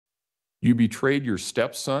You betrayed your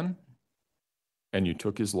stepson, and you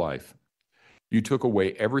took his life. You took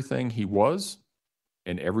away everything he was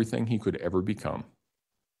and everything he could ever become.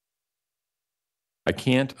 I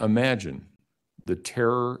can't imagine the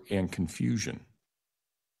terror and confusion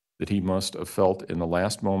that he must have felt in the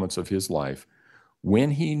last moments of his life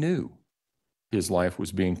when he knew his life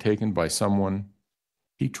was being taken by someone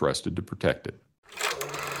he trusted to protect it.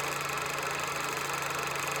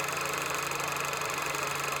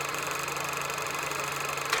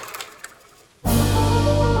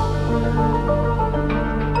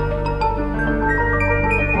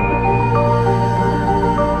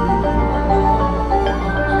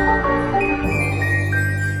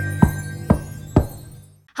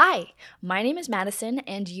 Hi, my name is Madison,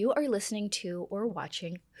 and you are listening to or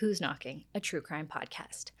watching Who's Knocking, a true crime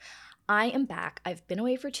podcast. I am back. I've been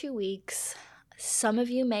away for 2 weeks. Some of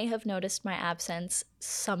you may have noticed my absence,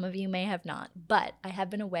 some of you may have not, but I have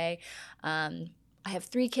been away. I have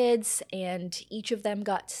 3 kids, and each of them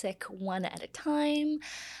got sick one at a time.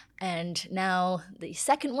 And now the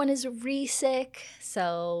second one is re-sick,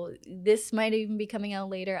 so this might even be coming out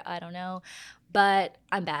later. I don't know. But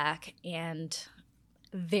I'm back, and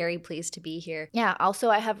very pleased to be here. Yeah, also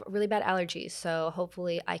I have really bad allergies, so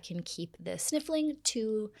hopefully I can keep the sniffling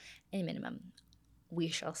to a minimum. We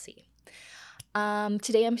shall see.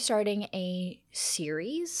 Today I'm starting a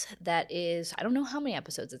series that is, I don't know how many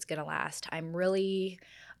episodes it's gonna last. I'm really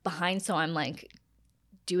behind, so I'm like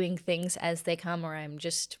doing things as they come, or I'm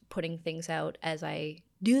just putting things out as I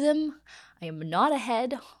do them. I am not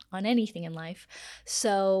ahead on anything in life,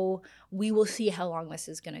 so we will see how long this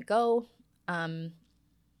is gonna go.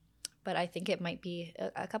 But I think it might be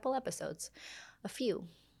a couple episodes, a few.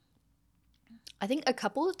 I think a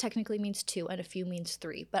couple technically means 2 and a few means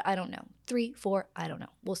 3, but I don't know. 3, 4, I don't know.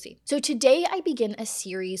 We'll see. So today I begin a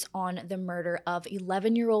series on the murder of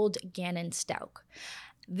 11-year-old Gannon Stauch.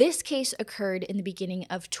 This case occurred in the beginning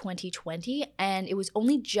of 2020, and it was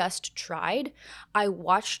only just tried. I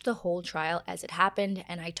watched the whole trial as it happened,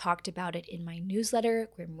 and I talked about it in my newsletter,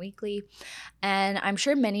 Grim Weekly, and I'm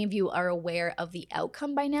sure many of you are aware of the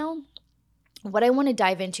outcome by now. What I want to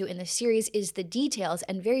dive into in this series is the details,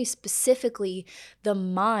 and very specifically the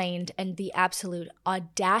mind and the absolute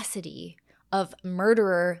audacity of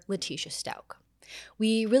murderer Leteica Stauch.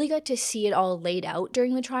 We really got to see it all laid out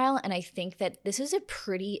during the trial, and I think that this is a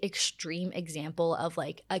pretty extreme example of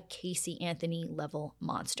like a Casey Anthony level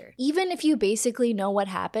monster. Even if you basically know what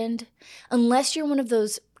happened, unless you're one of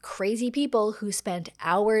those crazy people who spent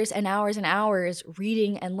hours and hours and hours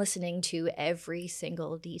reading and listening to every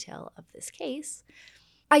single detail of this case,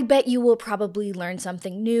 I bet you will probably learn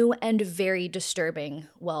something new and very disturbing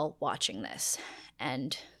while watching this.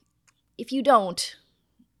 And if you don't,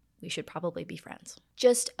 we should probably be friends.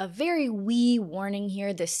 Just a very wee warning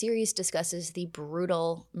here. This series discusses the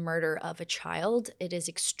brutal murder of a child. It is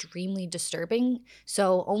extremely disturbing,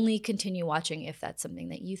 so only continue watching if that's something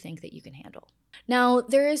that you think that you can handle. Now,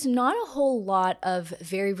 there is not a whole lot of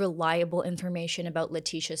very reliable information about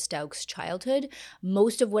Leteica Stauch's childhood.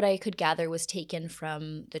 Most of what I could gather was taken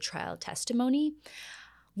from the trial testimony.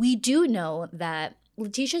 We do know that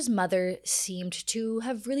Leteica's mother seemed to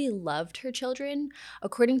have really loved her children.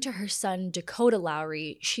 According to her son, Dakota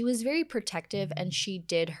Lowry, she was very protective and she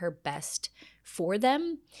did her best for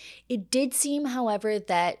them. It did seem, however,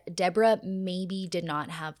 that Deborah maybe did not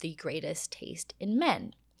have the greatest taste in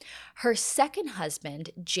men. Her second husband,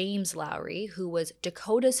 James Lowry, who was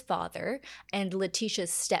Dakota's father and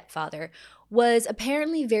Leteica's stepfather, was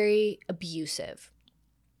apparently very abusive.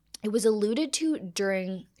 It was alluded to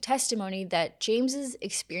during testimony that James's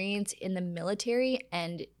experience in the military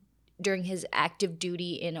and during his active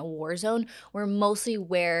duty in a war zone were mostly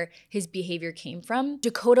where his behavior came from.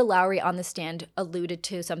 Dakota Lowry on the stand alluded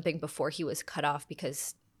to something before he was cut off,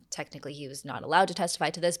 because technically he was not allowed to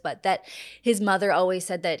testify to this, but that his mother always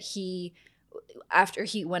said that after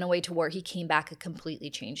he went away to war, he came back a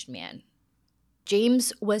completely changed man.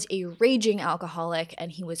 James was a raging alcoholic,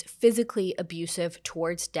 and he was physically abusive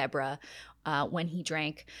towards Deborah when he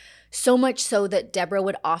drank, so much so that Deborah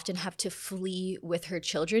would often have to flee with her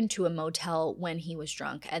children to a motel when he was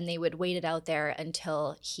drunk, and they would wait it out there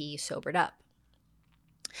until he sobered up.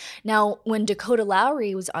 Now, when Dakota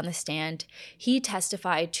Lowry was on the stand, he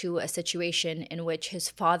testified to a situation in which his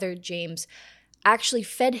father, James, actually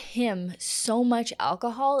fed him so much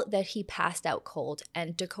alcohol that he passed out cold,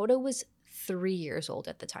 and Dakota was 3 years old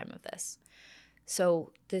at the time of this.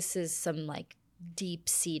 So this is some like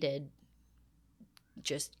deep-seated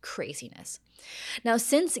just craziness. Now,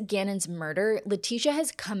 since Gannon's murder, Leteica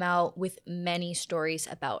has come out with many stories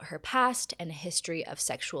about her past and a history of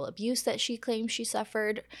sexual abuse that she claims she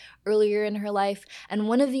suffered earlier in her life. And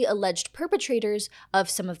one of the alleged perpetrators of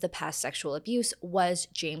some of the past sexual abuse was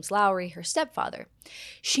James Lowry, her stepfather.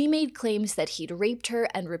 She made claims that he'd raped her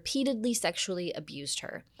and repeatedly sexually abused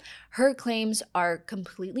her. Her claims are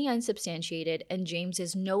completely unsubstantiated, and James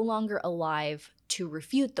is no longer alive to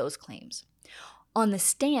refute those claims. On the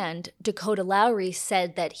stand, Dakota Lowry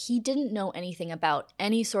said that he didn't know anything about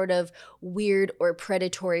any sort of weird or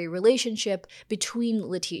predatory relationship between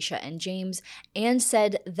Leteica and James, and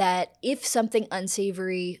said that if something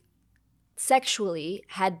unsavory sexually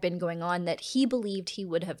had been going on, that he believed he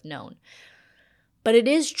would have known. But it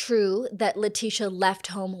is true that Leteica left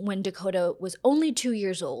home when Dakota was only 2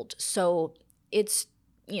 years old, so it's,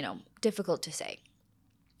 difficult to say.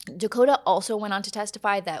 Dakota also went on to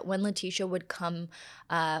testify that when Leteica would come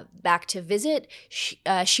back to visit,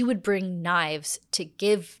 she would bring knives to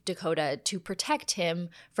give Dakota to protect him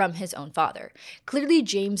from his own father. Clearly,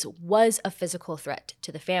 James was a physical threat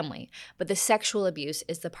to the family, but the sexual abuse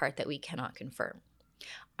is the part that we cannot confirm.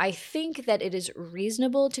 I think that it is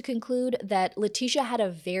reasonable to conclude that Leteica had a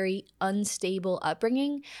very unstable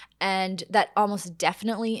upbringing, and that almost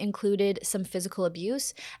definitely included some physical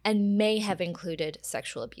abuse and may have included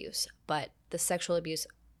sexual abuse. But the sexual abuse,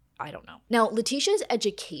 I don't know. Now, Leteica's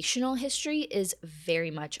educational history is very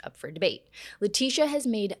much up for debate. Leteica has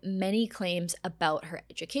made many claims about her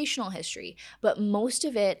educational history, but most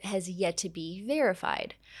of it has yet to be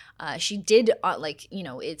verified. She did,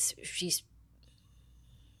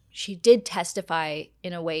 she did testify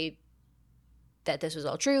in a way that this was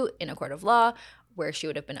all true in a court of law where she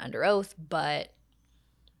would have been under oath, but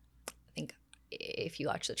I think if you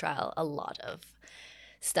watch the trial, a lot of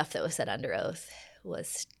stuff that was said under oath was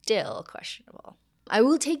still questionable. I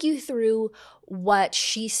will take you through what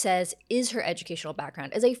she says is her educational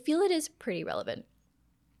background, as I feel it is pretty relevant.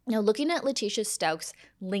 Now, looking at Leteica Stauch's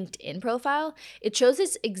LinkedIn profile, it shows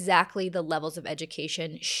us exactly the levels of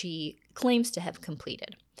education she claims to have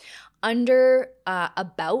completed. Under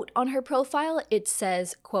About on her profile, it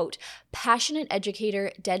says, quote, passionate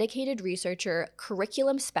educator, dedicated researcher,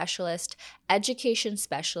 curriculum specialist, education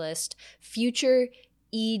specialist, future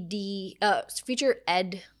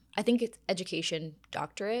ed, I think it's education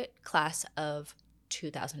doctorate, class of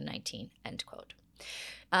 2019, end quote.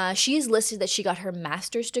 She is listed that she got her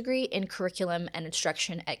master's degree in curriculum and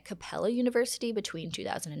instruction at Capella University between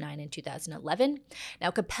 2009 and 2011. Now,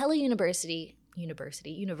 Capella University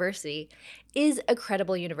is a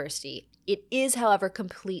credible university. It is, however,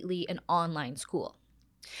 completely an online school.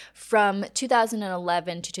 From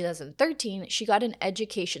 2011 to 2013, she got an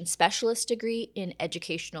education specialist degree in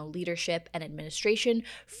educational leadership and administration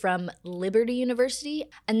from Liberty University.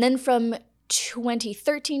 And then from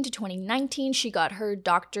 2013 to 2019, she got her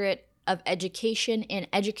doctorate of education in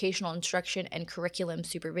educational instruction and curriculum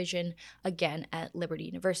supervision, again at Liberty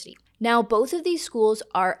University. Now, both of these schools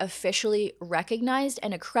are officially recognized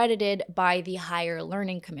and accredited by the Higher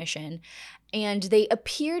Learning Commission, and they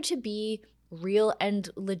appear to be real and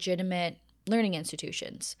legitimate learning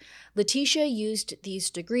institutions. Leteica used these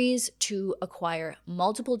degrees to acquire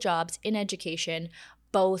multiple jobs in education,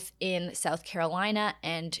 both in South Carolina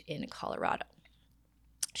and in Colorado.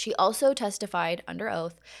 She also testified under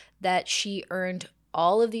oath that she earned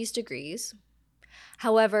all of these degrees.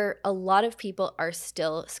 However, a lot of people are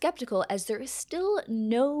still skeptical, as there is still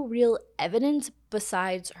no real evidence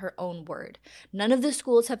besides her own word. None of the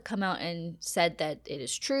schools have come out and said that it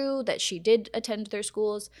is true, that she did attend their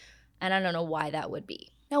schools, and I don't know why that would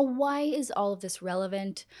be. Now, why is all of this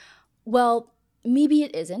relevant? Well, maybe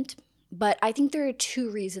it isn't, but I think there are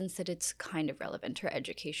two reasons that it's kind of relevant, her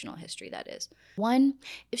educational history, that is. One,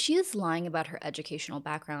 if she is lying about her educational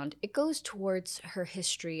background, it goes towards her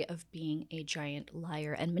history of being a giant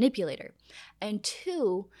liar and manipulator. And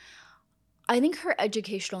two, I think her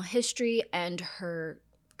educational history and her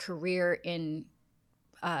career in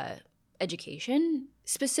education,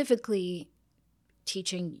 specifically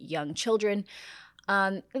teaching young children,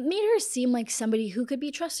 it made her seem like somebody who could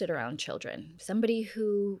be trusted around children, somebody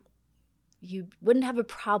who you wouldn't have a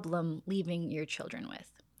problem leaving your children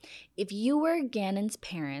with. If you were Gannon's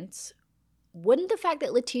parents, wouldn't the fact that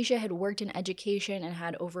Leteica had worked in education and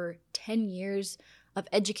had over 10 years of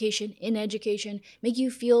education in education make you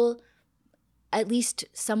feel at least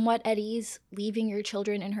somewhat at ease leaving your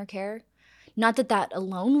children in her care? Not that that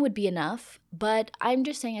alone would be enough, but I'm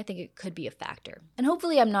just saying I think it could be a factor. And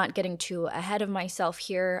hopefully I'm not getting too ahead of myself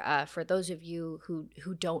here. For those of you who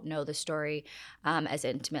don't know the story as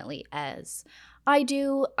intimately as I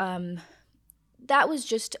do, that was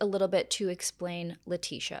just a little bit to explain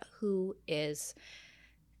Leteica, who is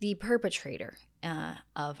the perpetrator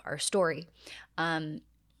of our story.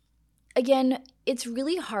 Again, it's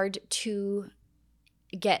really hard to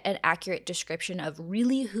get an accurate description of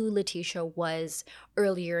really who Leteica was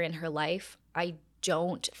earlier in her life. I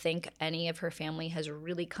don't think any of her family has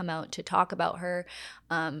really come out to talk about her.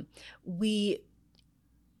 We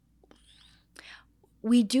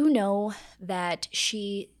do know that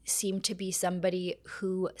she seemed to be somebody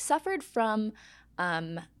who suffered from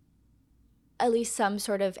at least some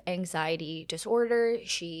sort of anxiety disorder.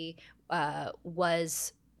 She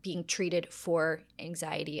was being treated for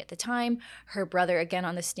anxiety at the time. Her brother, again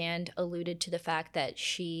on the stand, alluded to the fact that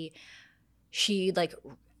she like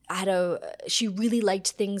she really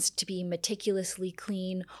liked things to be meticulously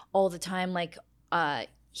clean all the time. Like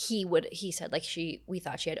he said like we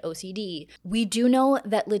thought she had OCD. We do know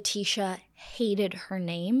that Leteica hated her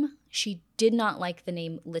name. She did not like the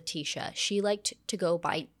name Leteica. She liked to go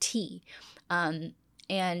by T.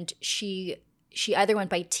 And she either went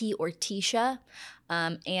by T or Tisha.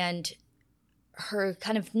 And her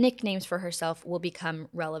kind of nicknames for herself will become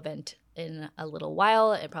relevant in a little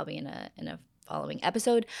while, and probably in a following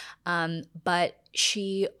episode. But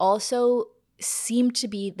she also seemed to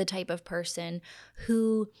be the type of person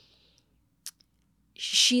who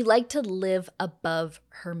she liked to live above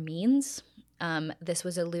her means. This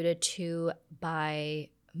was alluded to by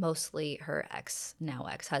mostly her now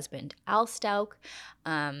ex-husband, Al Stauch.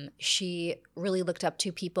 She really looked up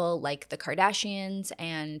to people like the Kardashians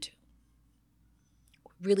and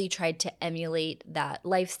really tried to emulate that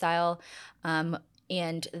lifestyle.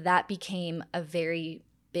 And that became a very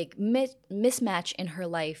big mismatch in her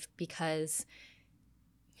life because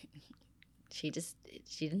she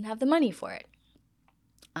didn't have the money for it.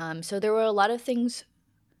 So there were a lot of things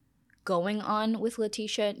going on with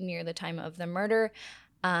Leteica near the time of the murder,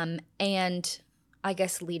 and I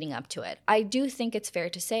guess leading up to it. I do think it's fair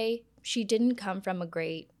to say she didn't come from a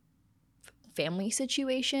great family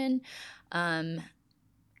situation,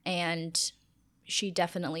 and she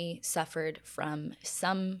definitely suffered from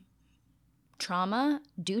some trauma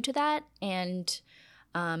due to that, and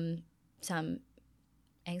some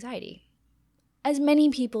anxiety, as many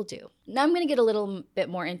people do. Now I'm going to get a little bit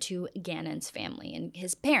more into Gannon's family and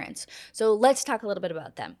his parents. So let's talk a little bit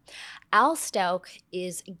about them. Al Stauch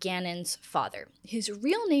is Gannon's father. His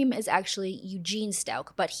real name is actually Eugene Stauch,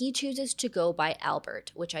 but he chooses to go by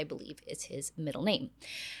Albert, which I believe is his middle name.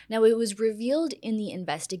 Now, it was revealed in the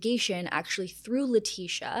investigation, actually through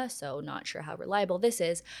Leteica, so not sure how reliable this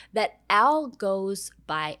is, that Al goes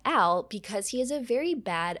by Al because he has a very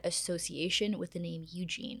bad association with the name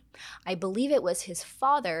Eugene. I believe it was his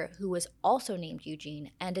father who was also named Eugene,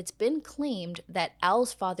 and it's been claimed that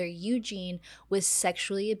Al's father, Eugene, was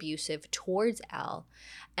sexually abusive towards Al,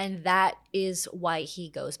 and that is why he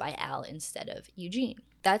goes by Al instead of Eugene.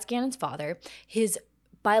 That's Gannon's father. His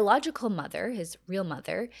biological mother, his real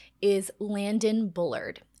mother, is Landon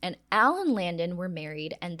Bullard. And Al and Landon were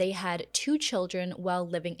married, and they had 2 children while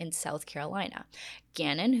living in South Carolina.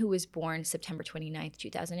 Gannon, who was born September 29th,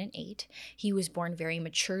 2008, he was born very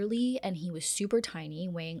maturely, and he was super tiny,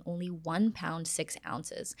 weighing only 1 pound 6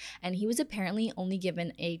 ounces. And he was apparently only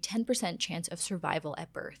given a 10% chance of survival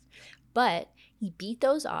at birth. But he beat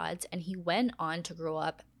those odds, and he went on to grow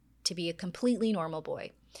up to be a completely normal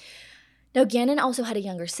boy. Now, Gannon also had a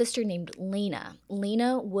younger sister named Lena.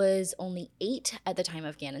 Lena was only 8 at the time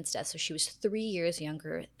of Gannon's death, so she was 3 years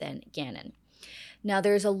younger than Gannon. Now,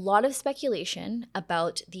 there's a lot of speculation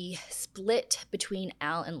about the split between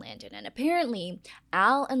Al and Landon, and apparently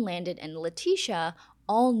Al and Landon and Leteica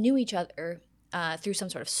all knew each other through some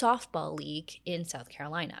sort of softball league in South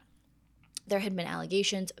Carolina. There had been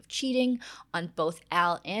allegations of cheating on both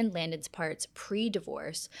Al and Landon's parts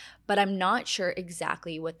pre-divorce, but I'm not sure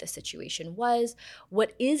exactly what the situation was.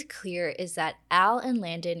 What is clear is that Al and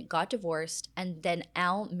Landon got divorced, and then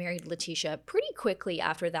Al married Leteica pretty quickly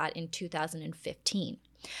after that in 2015.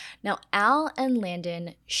 Now, Al and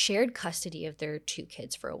Landon shared custody of their 2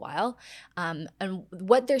 kids for a while, and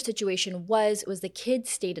what their situation was the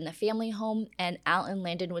kids stayed in the family home, and Al and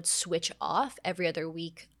Landon would switch off every other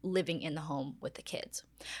week living in the home with the kids.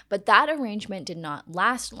 But that arrangement did not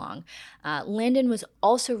last long. Landon was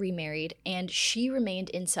also remarried, and she remained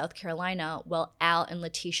in South Carolina while Al and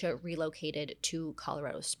Leteica relocated to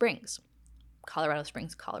Colorado Springs,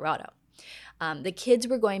 Colorado. The kids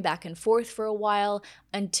were going back and forth for a while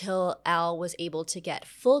until Al was able to get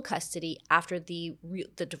full custody after the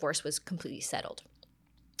divorce was completely settled.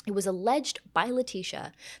 It was alleged by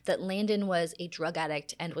Leteica that Landon was a drug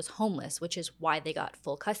addict and was homeless, which is why they got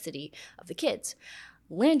full custody of the kids.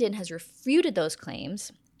 Landon has refuted those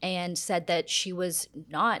claims and said that she was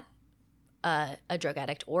not a drug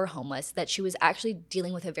addict or homeless, that she was actually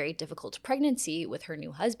dealing with a very difficult pregnancy with her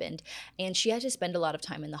new husband, and she had to spend a lot of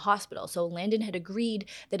time in the hospital. So Landon had agreed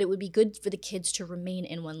that it would be good for the kids to remain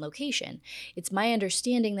in one location. It's my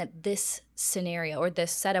understanding that this scenario or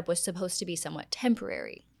this setup was supposed to be somewhat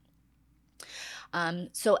temporary.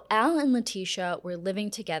 So Al and Leteica were living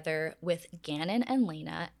together with Gannon and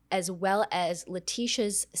Lena, as well as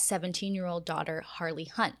Leticia's 17-year-old daughter, Harley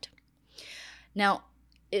Hunt. Now,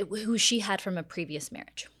 who she had from a previous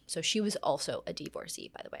marriage. So she was also a divorcee,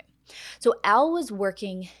 by the way. So Al was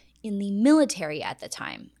working in the military at the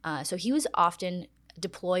time. So he was often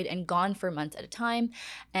deployed and gone for months at a time.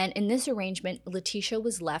 And in this arrangement, Leteica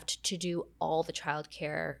was left to do all the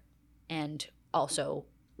childcare and also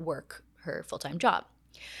work her full-time job.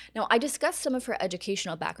 Now, I discussed some of her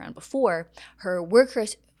educational background before. Her work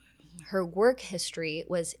history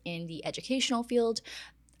was in the educational field.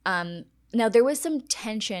 Now, there was some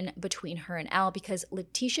tension between her and Al because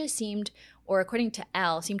Leteica seemed, or according to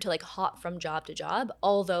Al, seemed to like hop from job to job,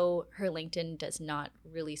 although her LinkedIn does not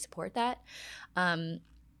really support that. So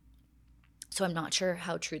I'm not sure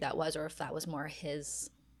how true that was or if that was more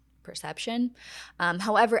his perception.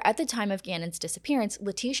 However, at the time of Gannon's disappearance,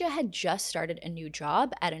 Leteica had just started a new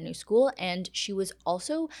job at a new school, and she was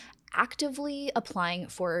also actively applying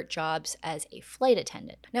for jobs as a flight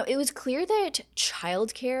attendant. Now, it was clear that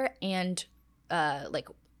childcare and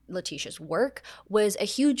Leticia's work was a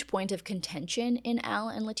huge point of contention in Al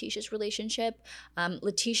and Leticia's relationship.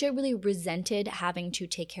 Leteica really resented having to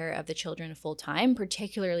take care of the children full time,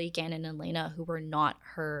 particularly Gannon and Lena, who were not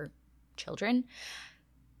her children,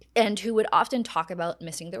 and who would often talk about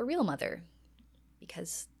missing their real mother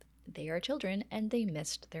because they are children and they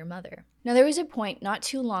missed their mother. Now, there was a point not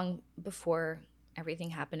too long before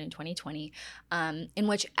everything happened in 2020 in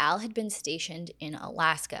which Al had been stationed in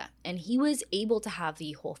Alaska, and he was able to have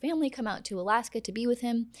the whole family come out to Alaska to be with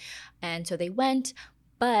him. And so they went,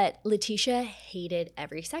 but Leteica hated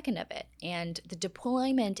every second of it. And the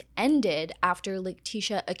deployment ended after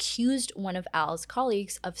Leteica accused one of Al's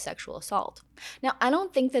colleagues of sexual assault. Now, I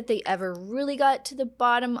don't think that they ever really got to the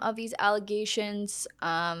bottom of these allegations.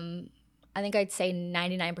 I think I'd say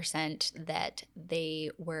 99% that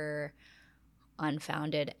they were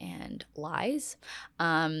unfounded and lies.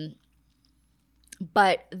 But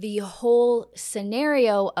the whole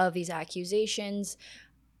scenario of these accusations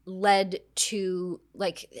led to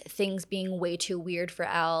like things being way too weird for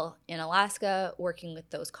Al in Alaska working with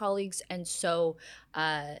those colleagues, and so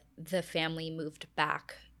the family moved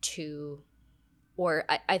back to, or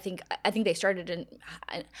I think they started in,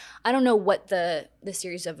 I don't know what the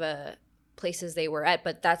series of places they were at,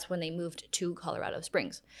 but that's when they moved to Colorado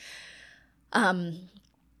Springs. And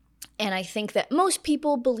I think that most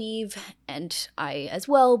people believe, and I as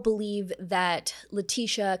well believe, that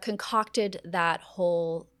Leteica concocted that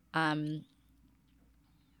whole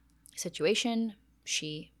situation.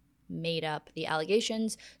 She made up the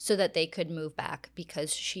allegations so that they could move back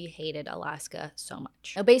because she hated Alaska so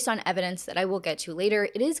much. Now, based on evidence that I will get to later,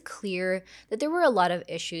 it is clear that there were a lot of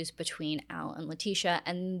issues between Al and Leteica,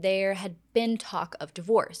 and there had been talk of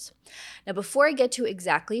divorce. Now, before I get to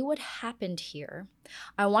exactly what happened here,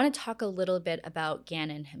 I want to talk a little bit about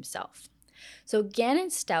Gannon himself. So Gannon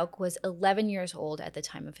Stauch was 11 years old at the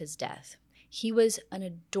time of his death. He was an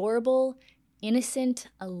adorable, innocent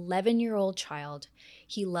 11-year-old child.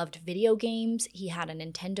 He loved video games. He had a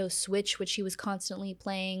Nintendo Switch, which he was constantly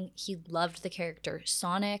playing. He loved the character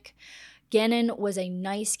Sonic. Gannon was a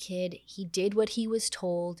nice kid. He did what he was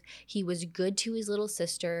told. He was good to his little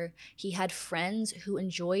sister. He had friends who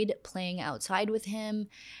enjoyed playing outside with him.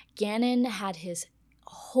 Gannon had his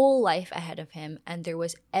whole life ahead of him, and there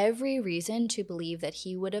was every reason to believe that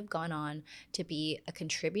he would have gone on to be a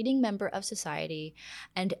contributing member of society,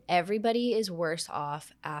 and everybody is worse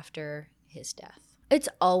off after his death. It's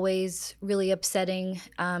always really upsetting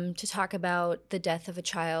to talk about the death of a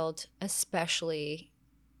child, especially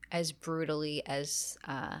as brutally as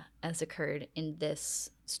occurred in this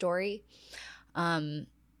story. And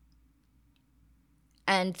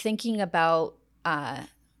thinking about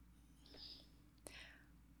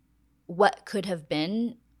what could have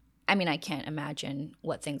been, I mean, I can't imagine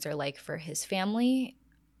what things are like for his family,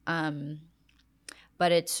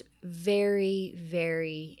 but it's very,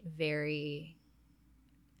 very, very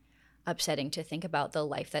upsetting to think about the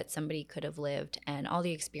life that somebody could have lived and all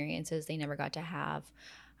the experiences they never got to have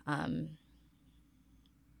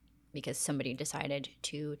because somebody decided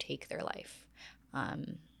to take their life.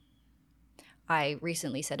 I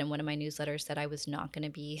recently said in one of my newsletters that I was not going to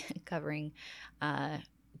be covering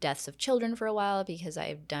deaths of children for a while because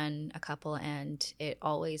I've done a couple and it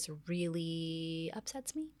always really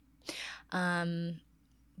upsets me.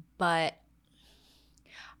 But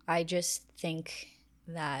I just think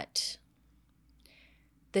that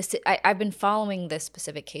I've been following this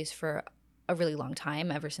specific case for a really long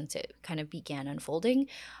time, ever since it kind of began unfolding.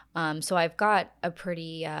 So I've got a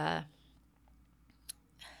pretty, I'm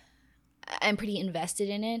pretty invested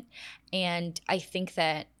in it. And I think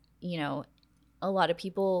that, a lot of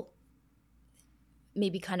people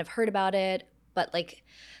maybe kind of heard about it, but like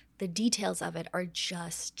the details of it are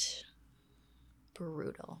just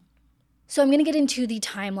brutal. So I'm going to get into the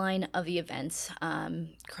timeline of the events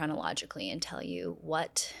chronologically and tell you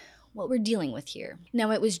what we're dealing with here. Now,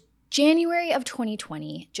 it was January of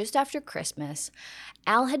 2020, just after Christmas.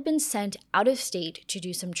 Al had been sent out of state to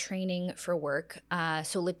do some training for work.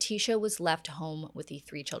 So Leteica was left home with the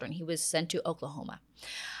 3 children. He was sent to Oklahoma.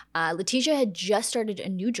 Leteica had just started a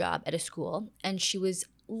new job at a school, and she was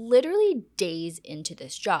literally days into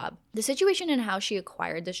this job. The situation and how she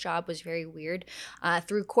acquired this job was very weird.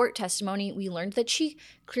 Through court testimony, we learned that she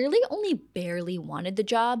clearly only barely wanted the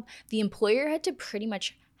job. The employer had to pretty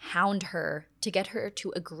much hound her to get her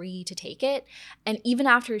to agree to take it. And even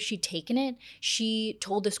after she'd taken it, she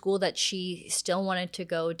told the school that she still wanted to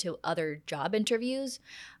go to other job interviews.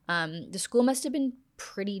 The school must have been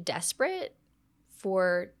pretty desperate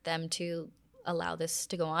for them to allow this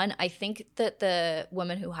to go on. I think that the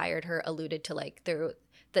woman who hired her alluded to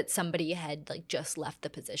that somebody had just left the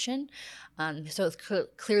position. So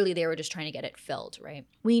clearly they were just trying to get it filled, right?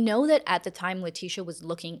 We know that at the time Leteica was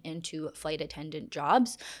looking into flight attendant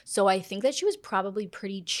jobs. So I think that she was probably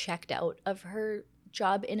pretty checked out of her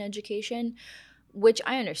job in education, which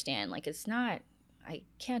I understand. I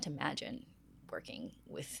can't imagine working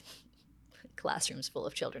with classrooms full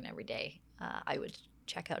of children every day. I would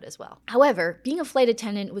check out as well. However, being a flight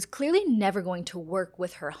attendant was clearly never going to work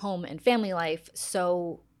with her home and family life,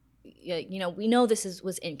 so we know this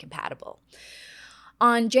was incompatible.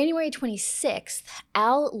 On January 26th,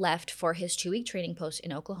 Al left for his 2-week training post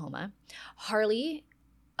in Oklahoma. Harley,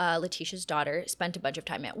 Letitia's daughter, spent a bunch of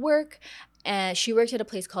time at work. She worked at a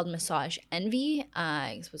place called Massage Envy.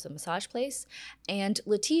 This was a massage place. And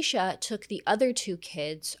Leteica took the other 2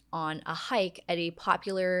 kids on a hike at a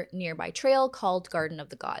popular nearby trail called Garden of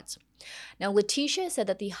the Gods. Now, Leteica said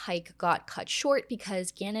that the hike got cut short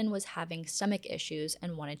because Gannon was having stomach issues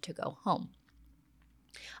and wanted to go home.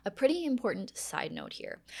 A pretty important side note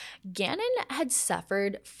here. Gannon had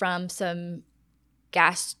suffered from some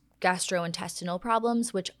gastrointestinal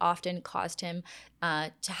problems, which often caused him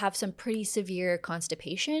to have some pretty severe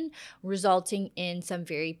constipation, resulting in some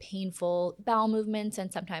very painful bowel movements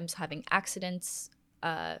and sometimes having accidents,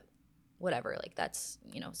 that's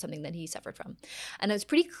something that he suffered from. And it was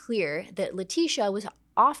pretty clear that Leteica was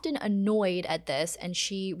often annoyed at this, and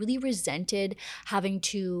she really resented having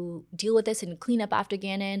to deal with this and clean up after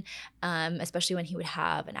Gannon, especially when he would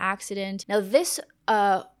have an accident. Now this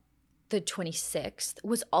the 26th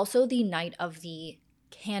was also the night of the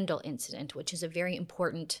candle incident, which is a very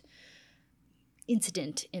important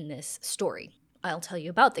incident in this story. I'll tell you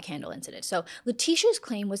about the candle incident. So Letitia's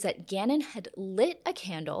claim was that Gannon had lit a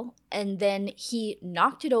candle and then he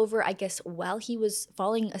knocked it over, I guess, while he was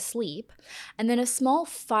falling asleep. And then a small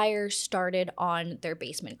fire started on their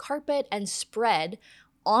basement carpet and spread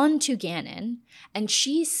onto Gannon. And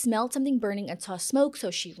she smelled something burning and saw smoke,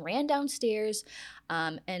 so she ran downstairs.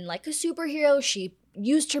 And like a superhero, she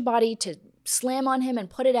used her body to slam on him and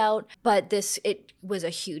put it out, but it was a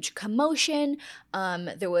huge commotion.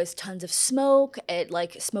 There was tons of smoke. It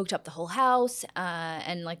smoked up the whole house,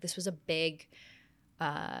 and this was a big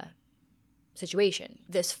situation.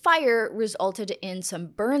 This fire resulted in some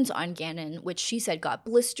burns on Gannon, which she said got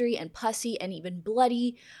blistery and pussy and even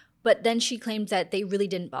bloody, but then she claimed that they really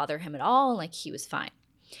didn't bother him at all, he was fine.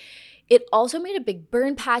 It also made a big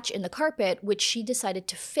burn patch in the carpet, which she decided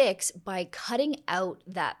to fix by cutting out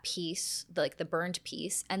that piece, the burned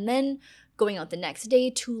piece, and then going out the next day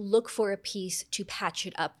to look for a piece to patch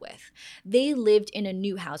it up with. They lived in a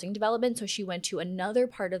new housing development, so she went to another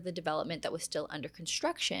part of the development that was still under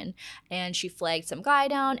construction, and she flagged some guy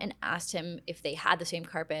down and asked him if they had the same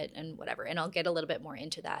carpet and whatever, and I'll get a little bit more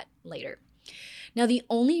into that later. Now, the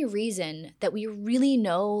only reason that we really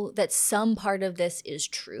know that some part of this is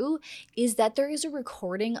true is that there is a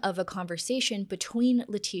recording of a conversation between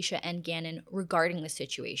Leteica and Gannon regarding the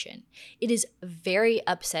situation. It is very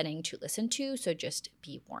upsetting to listen to, so just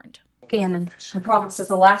be warned. Gannon, I promise this is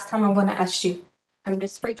the last time I'm going to ask you. I'm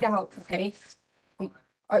just freaked out, okay?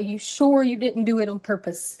 Are you sure you didn't do it on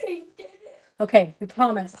purpose? I did it. Okay, you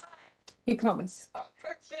promise. You promise.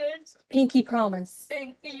 Pinky promise.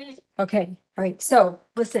 Okay, all right, so,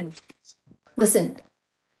 listen.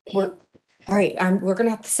 We're, all right, we're gonna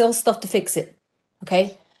have to sell stuff to fix it,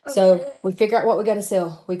 okay? So, we figure out what we gotta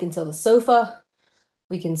sell. We can sell the sofa,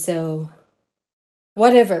 we can sell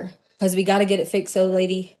whatever, because we gotta get it fixed, so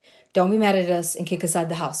lady, don't be mad at us and kick us out of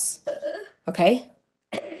the house, okay?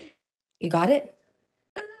 You got it?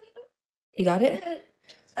 You got it?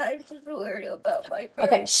 I'm just worried about my phone.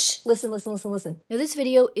 Okay, shh, listen. Now, this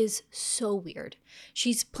video is so weird.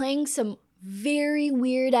 She's playing some very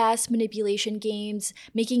weird ass manipulation games,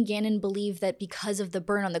 making Gannon believe that because of the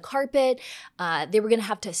burn on the carpet, they were gonna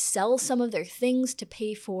have to sell some of their things to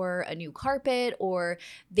pay for a new carpet, or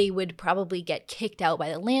they would probably get kicked out by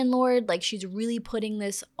the landlord. Like, she's really putting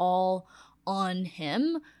this all on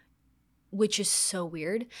him, which is so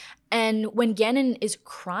weird. And when Gannon is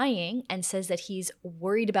crying and says that he's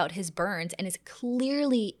worried about his burns and is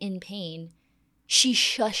clearly in pain, she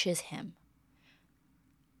shushes him,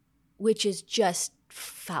 which is just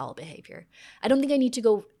foul behavior. I don't think I need to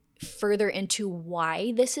go further into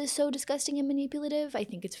why this is so disgusting and manipulative. I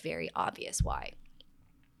think it's very obvious why.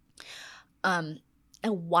 And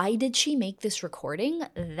why did she make this recording?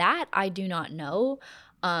 That I do not know.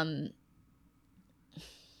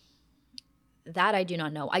 That I do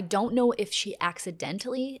not know. I don't know if she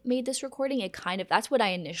accidentally made this recording. That's what I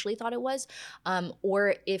initially thought it was.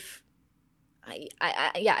 Or if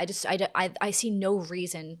I see no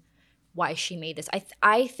reason why she made this.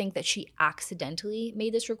 I think that she accidentally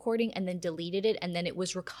made this recording and then deleted it, and then it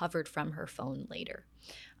was recovered from her phone later,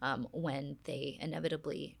 when they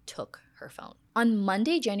inevitably took her phone. On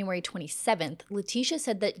Monday, January 27th, Leteica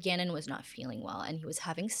said that Gannon was not feeling well and he was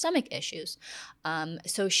having stomach issues.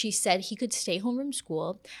 So she said he could stay home from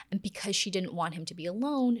school, and because she didn't want him to be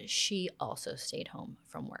alone, she also stayed home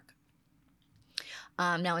from work.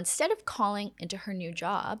 Now, instead of calling into her new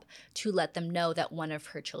job to let them know that one of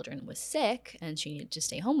her children was sick and she needed to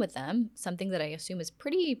stay home with them, something that I assume is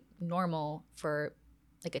pretty normal for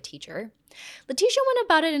like a teacher, Leteica went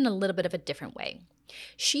about it in a little bit of a different way.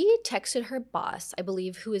 She texted her boss, I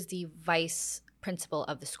believe, who is the vice principal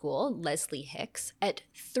of the school, Leslie Hicks, at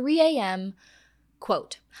 3 a.m.,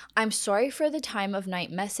 quote, "I'm sorry for the time of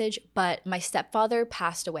night message, but my stepfather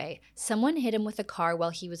passed away. Someone hit him with a car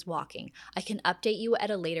while he was walking. I can update you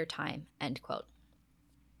at a later time," end quote.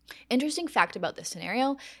 Interesting fact about this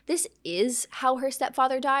scenario, this is how her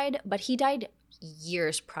stepfather died, but he died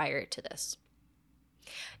years prior to this.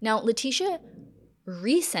 Now, Leteica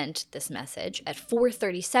resent this message at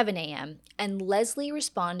 4:37 a.m., and Leslie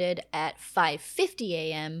responded at 5:50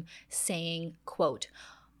 a.m. saying, quote,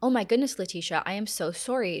 "Oh my goodness, Leteica, I am so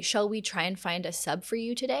sorry. Shall we try and find a sub for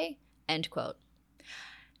you today?" End quote.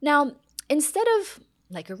 Now, instead of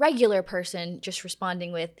like a regular person just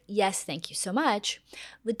responding with, "Yes, thank you so much,"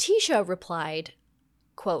 Leteica replied,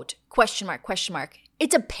 quote, question mark,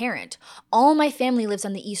 "It's a parent. All my family lives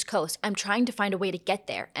on the East Coast. I'm trying to find a way to get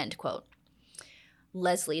there," end quote.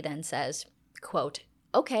 Leslie then says, quote,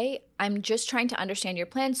 "Okay, I'm just trying to understand your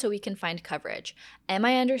plan so we can find coverage. Am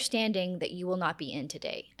I understanding that you will not be in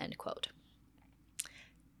today?" End quote.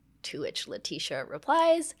 To which Leteica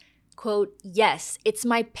replies, quote, "Yes, it's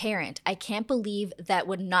my parent. I can't believe that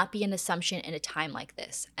would not be an assumption in a time like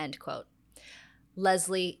this," end quote.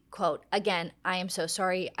 Leslie, quote, "Again, I am so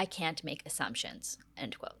sorry. I can't make assumptions,"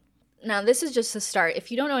 end quote. Now, this is just the start. If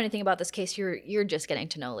you don't know anything about this case, you're just getting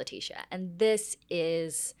to know Leteica. And this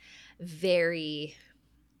is very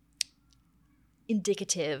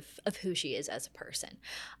indicative of who she is as a person.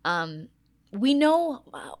 We know,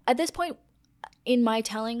 at this point in my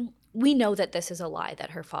telling, we know that this is a lie,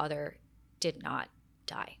 that her father did not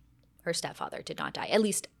die. Her stepfather did not die, at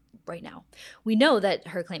least right now. We know that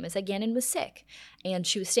her claim is that Gannon was sick, and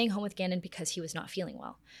she was staying home with Gannon because he was not feeling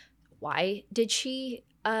well. Why did she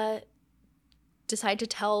decide to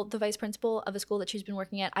tell the vice principal of a school that she's been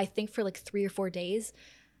working at, I think for like 3 or 4 days,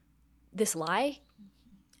 this lie?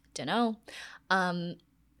 Dunno. And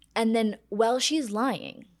then while she's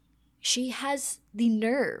lying, she has the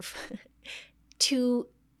nerve to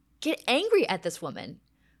get angry at this woman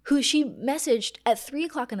who she messaged at 3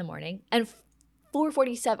 o'clock in the morning and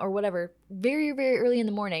 4:47 or whatever, very, very early in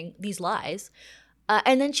the morning, these lies.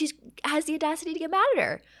 And then she has the audacity to get mad at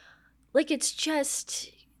her. Like, it's just,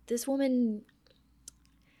 this woman,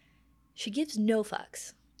 she gives no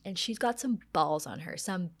fucks. And she's got some balls on her,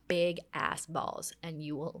 some big ass balls. And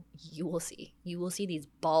you will see. You will see these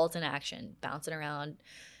balls in action, bouncing around.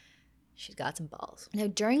 She's got some balls. Now,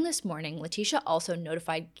 during this morning, Leteica also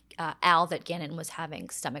notified Al that Gannon was having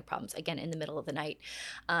stomach problems, again, in the middle of the night,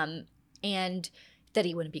 and that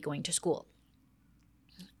he wouldn't be going to school.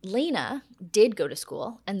 Lena did go to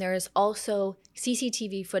school, and there is also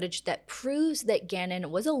CCTV footage that proves that Gannon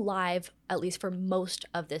was alive, at least for most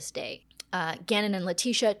of this day. Gannon and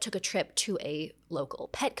Leteica took a trip to a local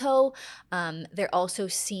Petco. They're also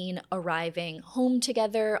seen arriving home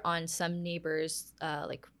together on some neighbors'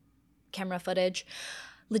 camera footage.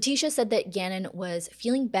 Leteica said that Gannon was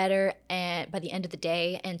feeling better by the end of the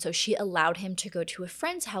day, and so she allowed him to go to a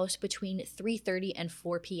friend's house between 3:30 and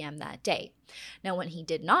 4 p.m. that day. Now, when he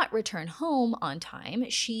did not return home on time,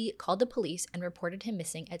 she called the police and reported him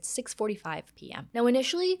missing at 6:45 p.m. Now,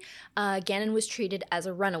 initially, Gannon was treated as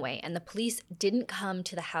a runaway, and the police didn't come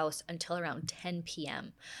to the house until around 10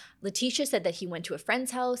 p.m. Leteica said that he went to a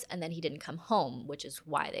friend's house and then he didn't come home, which is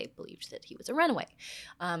why they believed that he was a runaway.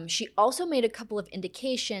 She also made a couple of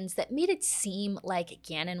indications that made it seem like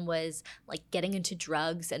Gannon was getting into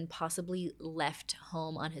drugs and possibly left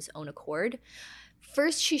home on his own accord.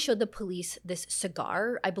 First, she showed the police this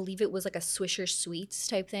cigar. I believe it was like a Swisher Sweets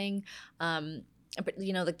type thing. But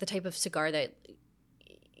the type of cigar that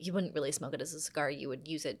you wouldn't really smoke it as a cigar. You would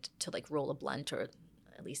use it to roll a blunt, or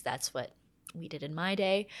at least that's what we did in my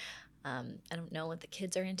day. I don't know what the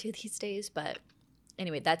kids are into these days, but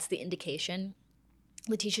anyway, that's the indication.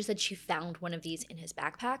 Leteica said she found one of these in his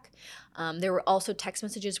backpack. There were also text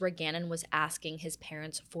messages where Gannon was asking his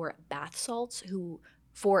parents for bath salts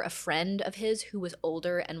for a friend of his who was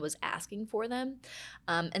older and was asking for them.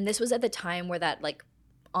 And this was at the time where that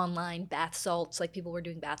online bath salts, people were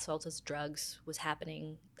doing bath salts as drugs, was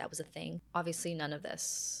happening. That was a thing. Obviously, none of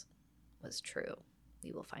this was true.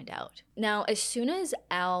 We will find out. Now, as soon as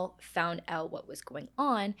Al found out what was going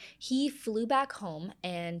on, he flew back home,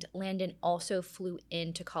 and Landon also flew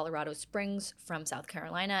into Colorado Springs from South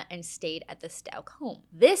Carolina and stayed at the Stauch home.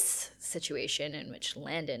 This situation, in which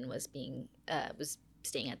Landon was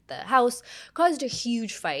staying at the house, caused a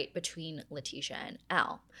huge fight between Leteica and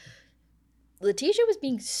Al. Leteica was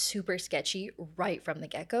being super sketchy right from the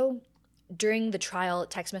get-go. During the trial,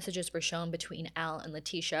 text messages were shown between Al and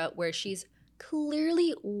Leteica where she's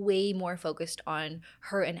clearly way more focused on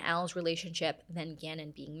her and Al's relationship than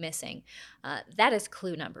Gannon being missing. That is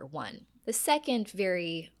clue number one. The second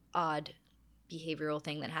very odd behavioral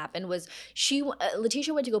thing that happened was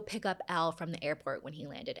Leteica went to go pick up Al from the airport when he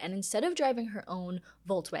landed, and instead of driving her own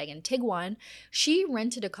Volkswagen Tiguan, she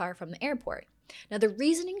rented a car from the airport. Now, the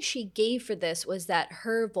reasoning she gave for this was that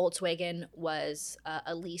her Volkswagen was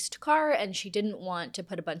a leased car and she didn't want to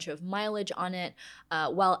put a bunch of mileage on it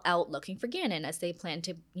while out looking for Gannon, as they planned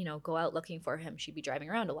to, go out looking for him. She'd be driving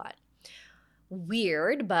around a lot.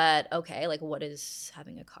 Weird, but okay, what is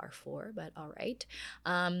having a car for? But all right.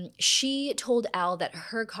 She told Al that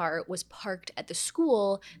her car was parked at the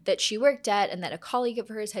school that she worked at and that a colleague of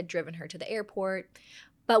hers had driven her to the airport.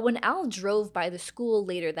 But when Al drove by the school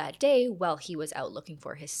later that day while he was out looking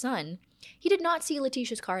for his son, he did not see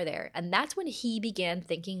Leteica's car there, and that's when he began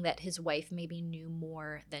thinking that his wife maybe knew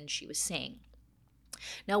more than she was saying.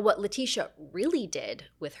 Now, what Leteica really did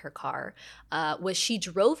with her car was she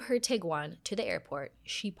drove her Tiguan to the airport,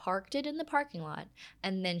 she parked it in the parking lot,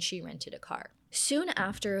 and then she rented a car. Soon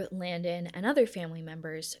after, Landon and other family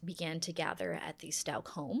members began to gather at the Stauch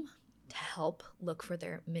home to help look for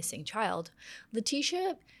their missing child.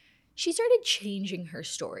 Leteica, she started changing her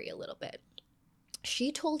story a little bit.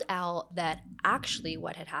 She told Al that actually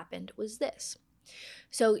what had happened was this.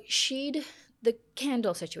 So the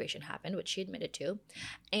candle situation happened, which she admitted to,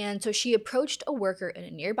 and so she approached a worker in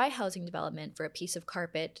a nearby housing development for a piece of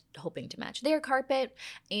carpet, hoping to match their carpet,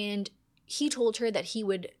 and he told her that he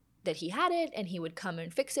had it and he would come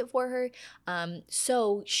and fix it for her.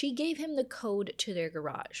 So she gave him the code to their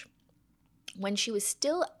garage. When she was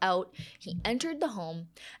still out, he entered the home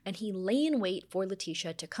and he lay in wait for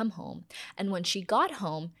Leteica to come home. And when she got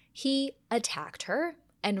home, he attacked her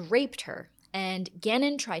and raped her. And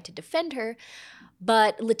Gannon tried to defend her,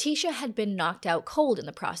 but Leteica had been knocked out cold in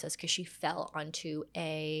the process because she fell onto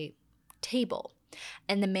a table.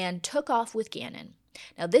 And the man took off with Gannon.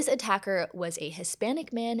 Now, this attacker was a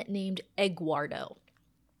Hispanic man named Eduardo.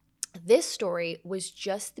 This story was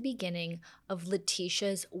just the beginning of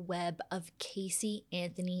Leteica's web of Casey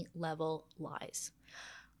Anthony level lies.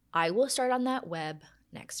 I will start on that web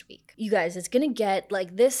next week. You guys, it's gonna get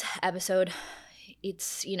this episode.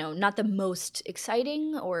 It's, not the most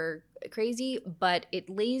exciting or crazy, but it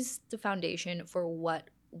lays the foundation for what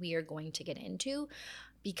we are going to get into,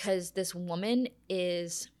 because this woman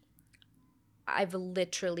is, I've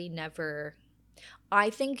literally never, I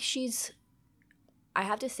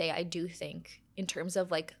have to say, I do think, in terms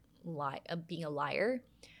of being a liar,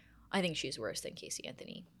 I think she's worse than Casey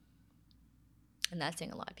Anthony. And that's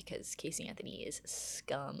saying a lot because Casey Anthony is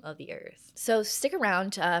scum of the earth. So stick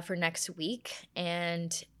around for next week.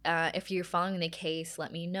 And if you're following the case,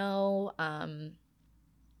 let me know.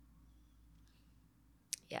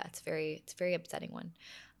 Yeah, it's a very upsetting one.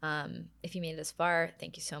 If you made it this far,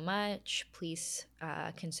 thank you so much. Please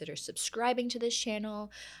consider subscribing to this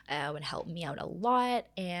channel. It would help me out a lot.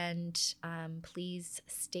 And please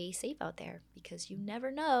stay safe out there because you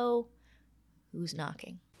never know who's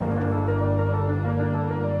knocking.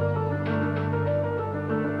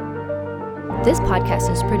 This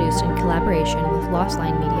podcast is produced in collaboration with Lost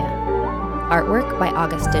Line Media. Artwork by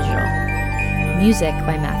August Digital. Music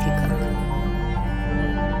by Matthew Cook.